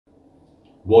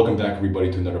Welcome back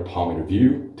everybody to another pomade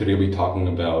review. Today we'll be talking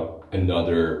about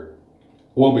another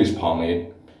oil-based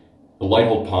pomade, a light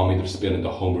hold pomade that's been in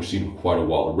the homebrew scene for quite a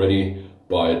while already,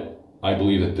 but I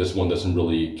believe that this one doesn't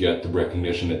really get the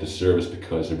recognition it deserves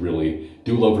because I really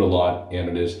do love it a lot, and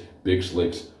it is Big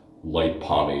Slick's Light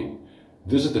Pomade.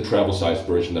 This is the travel size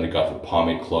version that I got from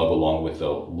Pomade Club along with a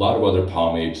lot of other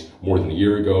pomades more than a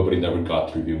year ago, but I never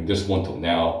got to reviewing this one till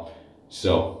now.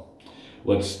 So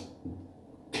let's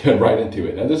get right into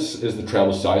it. Now this is the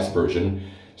travel size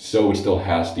version, so it still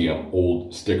has the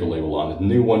old sticker label on it. The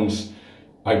new ones,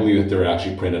 I believe that they're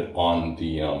actually printed on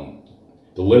the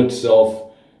lid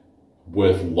itself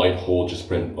with light hold just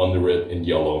printed under it in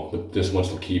yellow, but this one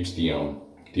still keeps the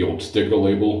old sticker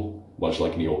label, much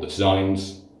like in the old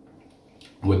designs,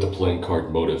 with the playing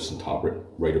card motifs on top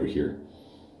right over here.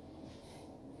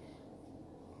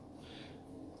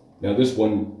 Now this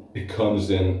one, it comes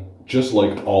in just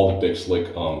like all the Big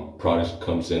Slick products. It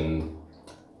comes in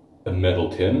a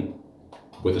metal tin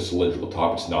with a cylindrical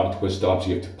top. It's not a twist top, so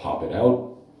you have to pop it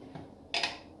out.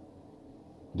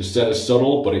 The scent is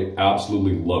subtle, but I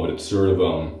absolutely love it. It's sort of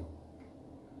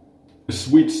a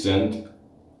sweet scent.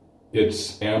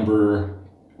 It's amber,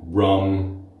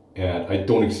 rum, and I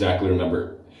don't exactly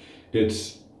remember.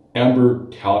 It's amber,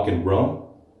 talc, and rum.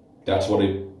 That's what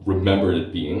I remember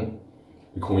it being,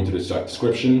 according to the site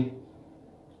description.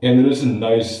 And it is a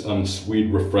nice,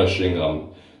 sweet,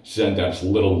 refreshing scent that's a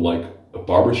little like a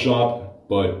barbershop,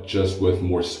 but just with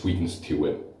more sweetness to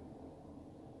it.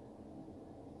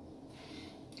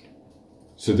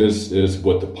 So this is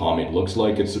what the pomade looks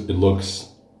like. It looks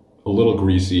a little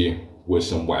greasy with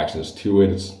some waxiness to it.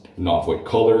 It's an off-white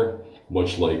color,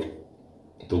 much like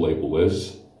the label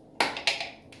is.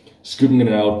 Scooping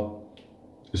it out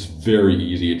is very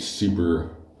easy. It's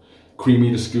super creamy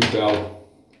to scoop out.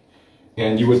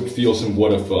 And you would feel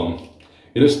somewhat of,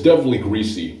 it is definitely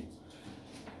greasy.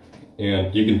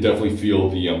 And you can definitely feel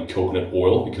the coconut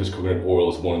oil, because coconut oil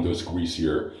is one of those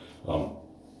greasier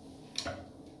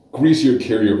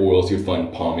carrier oils you find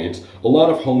in pomades. A lot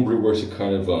of home brewers are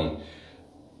kind of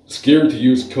scared to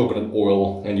use coconut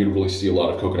oil, and you really see a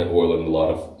lot of coconut oil in a lot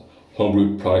of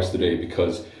homebrew products today,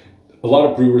 because a lot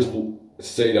of brewers will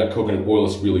say that coconut oil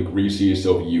is really greasy,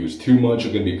 so if you use too much,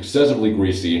 it's going to be excessively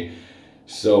greasy.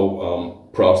 So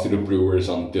props to the brewers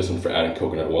on this one for adding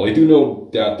coconut oil. I do know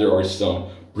that there are some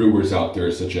brewers out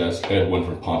there, such as Edwin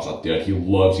from Pom's Not Dead. He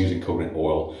loves using coconut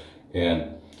oil,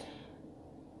 and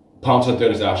Pom's Not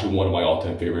Dead is actually one of my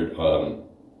all-time favorite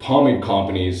pomade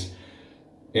companies.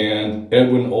 And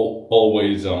Edwin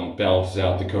always balances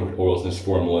out the coconut oils in his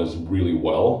formulas really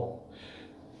well.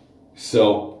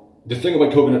 So the thing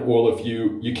about coconut oil, if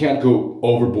you can't go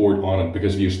overboard on it,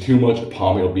 because if you use too much, a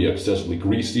pomade will be excessively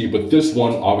greasy. But this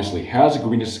one obviously has a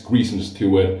greasiness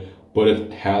to it, but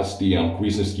it has the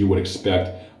greasiness you would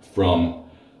expect from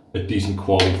a decent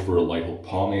quality for a light hold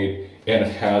pomade. And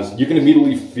it has, you can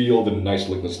immediately feel the nice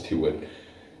lickness to it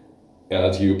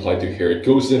as you apply it to your hair. It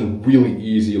goes in really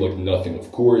easy, like nothing.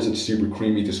 Of course, it's super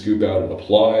creamy to scoop out and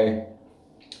apply,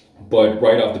 but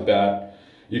right off the bat,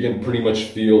 you can pretty much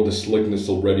feel the slickness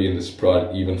already in this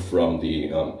product, even from the,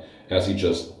 as you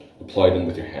just applied them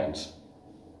with your hands.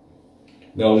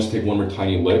 Now I'll just take one more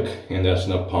tiny lick, and that's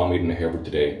enough pomade in the hair for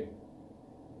today.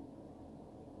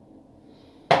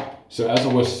 So as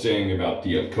I was saying about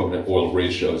the coconut oil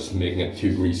ratios, making it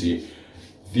too greasy,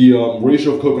 the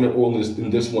ratio of coconut oil in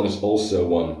this one is also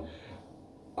one.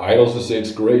 I'd also say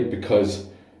it's great because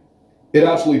it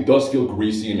absolutely does feel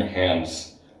greasy in your hands.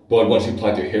 But once you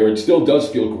apply it to your hair, it still does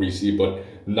feel greasy, but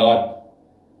not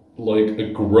like a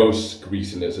gross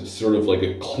greasiness. It's sort of like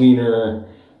a cleaner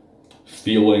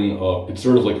feeling of, it's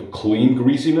sort of like a clean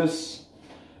greasiness.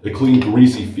 A clean,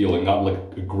 greasy feeling, not like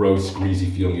a gross, greasy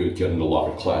feeling you would get in a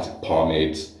lot of classic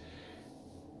pomades.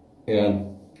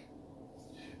 And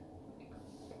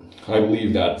I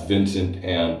believe that Vincent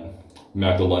and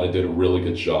Magdalena did a really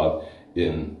good job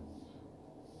in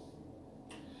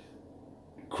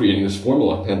creating this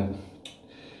formula, and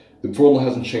the formula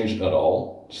hasn't changed at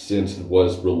all since it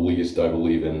was released, I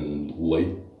believe, in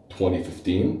late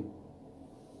 2015.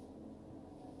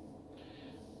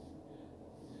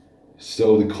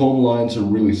 So the comb lines are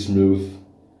really smooth,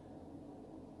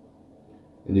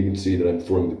 and you can see that I'm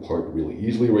throwing the part really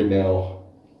easily right now.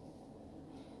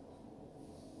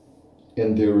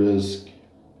 And there is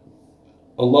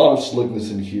a lot of slickness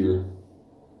in here.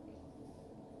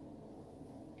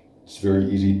 It's very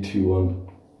easy to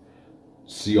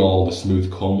see all the smooth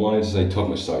comb lines as I tuck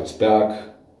my sides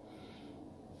back.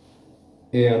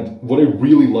 And what I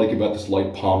really like about this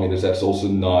light pomade is that it's also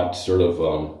not sort of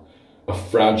a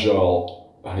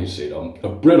fragile, how do you say it, a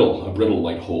brittle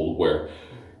light hold, where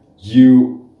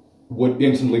you would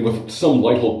instantly, with some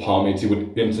light hold pomades, you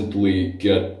would instantly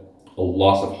get a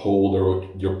loss of hold, or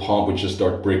your palm would just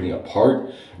start breaking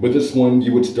apart. With this one,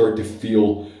 you would start to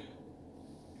feel,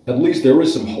 at least there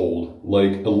is some hold.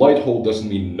 Like, a light hold doesn't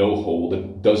mean no hold,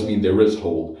 it does mean there is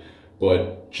hold,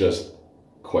 but just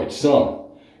quite some.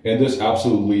 And this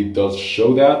absolutely does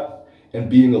show that. And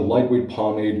being a lightweight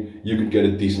pomade, you could get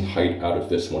a decent height out of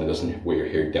this one. It doesn't weigh your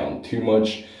hair down too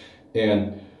much.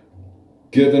 And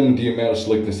given the amount of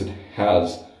slickness it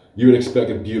has, you would expect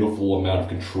a beautiful amount of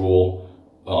control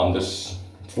on this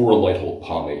for a light hold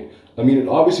pomade. I mean, it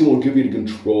obviously won't give you the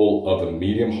control of a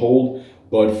medium hold,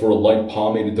 but for a light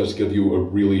pomade, it does give you a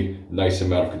really nice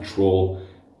amount of control.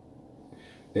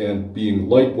 And being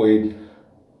lightweight,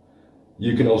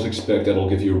 you can also expect that it'll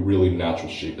give you a really natural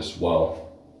shape as well.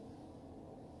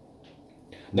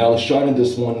 Now, the shine in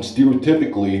this one,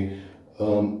 stereotypically,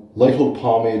 light hold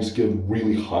pomades give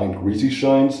really high and greasy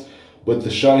shines, but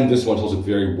the shine in this one is also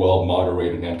very well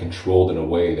moderated and controlled in a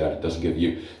way that it doesn't give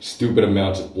you stupid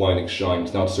amounts of blinding shine.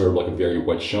 It's not sort of like a very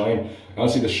wet shine.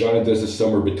 Honestly, the shine in this is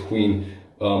somewhere between,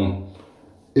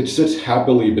 it sits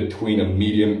happily between a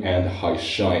medium and a high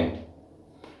shine.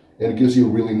 And it gives you a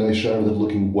really nice shine without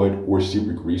looking wet or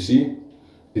super greasy.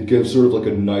 It gives sort of like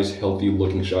a nice, healthy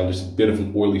looking shine, just a bit of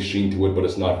an oily sheen to it, but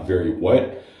it's not very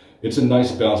wet. It's a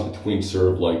nice balance between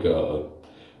sort of like a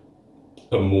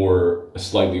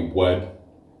slightly wet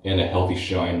and a healthy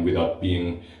shine without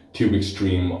being too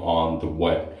extreme on the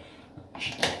wet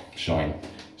shine.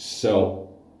 So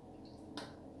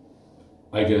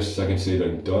I guess I can say that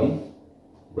I'm done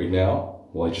right now.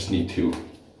 Well, I just need to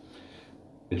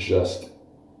adjust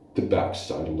the back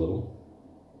side a little.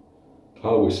 I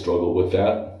always struggle with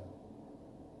that.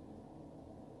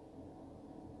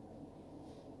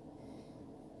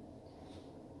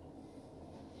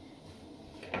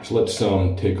 So let's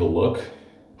take a look.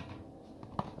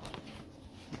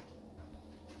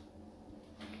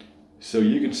 So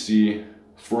you can see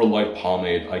for a light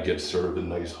pomade, I get sort of a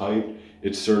nice height.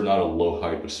 It's sort of not a low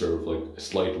height, but sort of like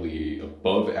slightly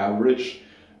above average,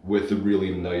 with a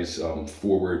really nice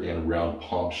forward and round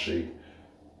palm shape.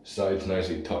 Sides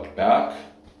nicely tucked back,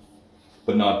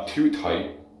 but not too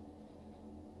tight.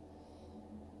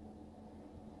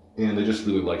 And I just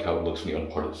really like how it looks when you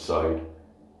unpart the side.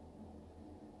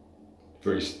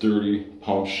 Very sturdy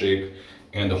palm shape,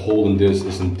 and the hold in this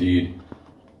is indeed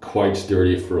quite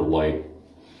sturdy for a light.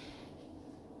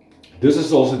 This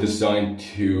is also designed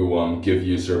to give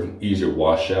you sort of an easier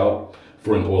washout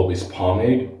for an oil-based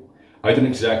pomade. I didn't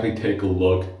exactly take a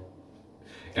look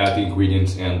at the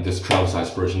ingredients, and this travel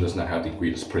size version does not have the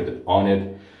ingredients printed on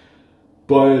it.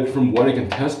 But from what I can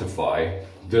testify,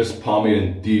 this pomade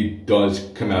indeed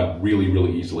does come out really,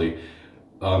 really easily.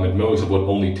 At most, it would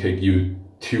only take you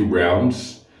 2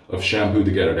 rounds of shampoo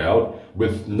to get it out.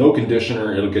 With no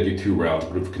conditioner, it'll get you 2 rounds,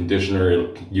 but with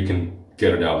conditioner, you can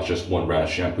get it out with just 1 round of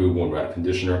shampoo, 1 round of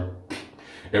conditioner.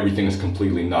 Everything is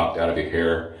completely knocked out of your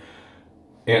hair.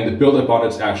 And the buildup on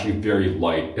it's actually very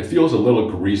light. It feels a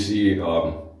little greasy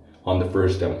on the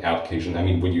first application, I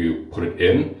mean when you put it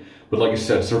in. But like I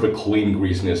said, sort of a clean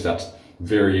greasiness that's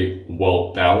very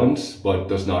well balanced, but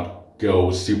does not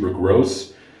go super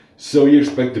gross. So you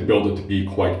expect the buildup to be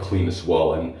quite clean as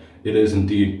well. And it is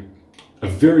indeed a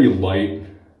very light,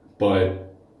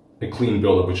 but a clean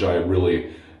buildup, which I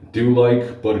really do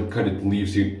like, but it kind of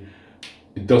leaves you,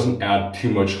 it doesn't add too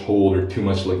much hold or too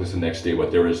much slickness the next day,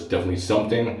 but there is definitely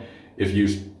something if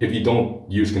you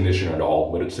don't use conditioner at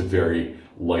all, but it's a very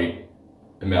light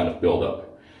amount of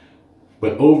buildup.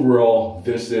 But overall,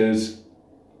 this is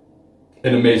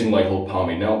an amazing light hold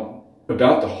pomade. Now,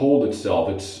 about the hold itself,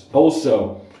 it's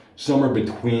also somewhere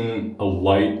between a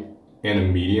light and a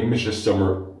medium. It's just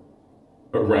somewhere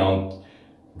around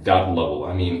that level.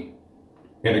 I mean,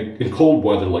 in cold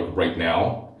weather like right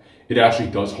now, it actually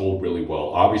does hold really well.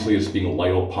 Obviously, it's being a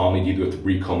light hold pomade, you do have to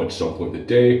recomb at some point of the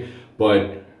day,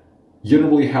 but you don't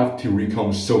really have to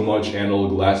recomb so much, and it'll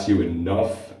last you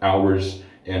enough hours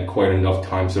and quite enough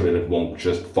time so that it won't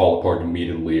just fall apart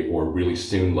immediately or really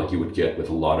soon like you would get with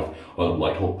a lot of other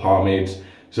light hold pomades.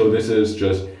 So this is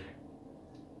just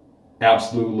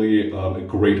absolutely a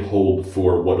great hold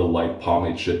for what a light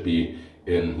pomade should be,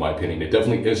 in my opinion. It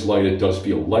definitely is light, it does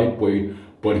feel lightweight,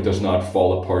 but it does not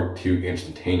fall apart too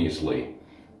instantaneously.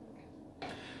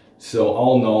 So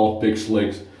all in all, Big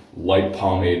Slick's light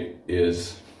pomade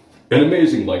is an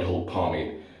amazing light hold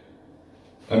pomade.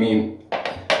 I mean,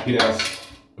 it has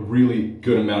a really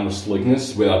good amount of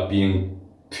slickness without being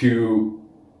too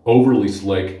overly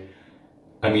slick.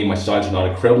 I mean, my sides are not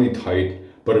incredibly tight,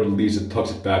 but at least it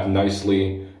tucks it back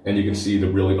nicely, and you can see the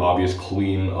really obvious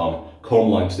clean comb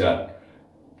lines that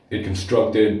it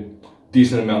constructed,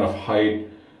 decent amount of height,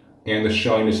 and the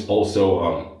shine is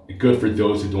also good for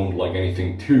those who don't like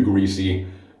anything too greasy.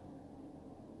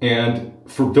 And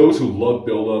for those who love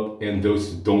buildup and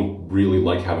those who don't really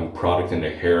like having product in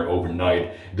their hair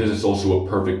overnight, this is also a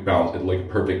perfect balance, like a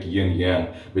perfect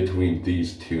yin-yang between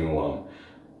these two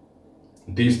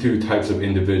types of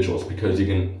individuals, because you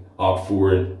can opt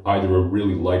for either a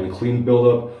really light and clean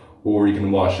buildup, or you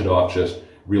can wash it off just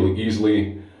really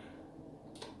easily.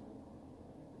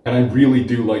 And I really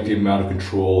do like the amount of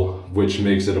control, which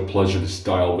makes it a pleasure to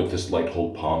style with this light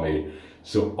hold pomade.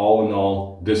 So all in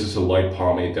all, this is a light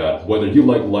pomade that, whether you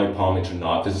like light pomades or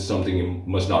not, this is something you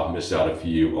must not miss out if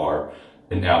you are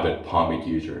an avid pomade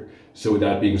user. So with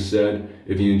that being said,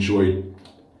 if you enjoyed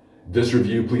this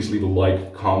review, please leave a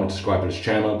like, comment, subscribe to this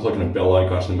channel, click on the bell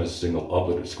icon to miss a single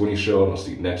upload of the Squinty Show, and I'll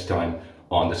see you next time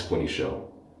on the Squinty Show.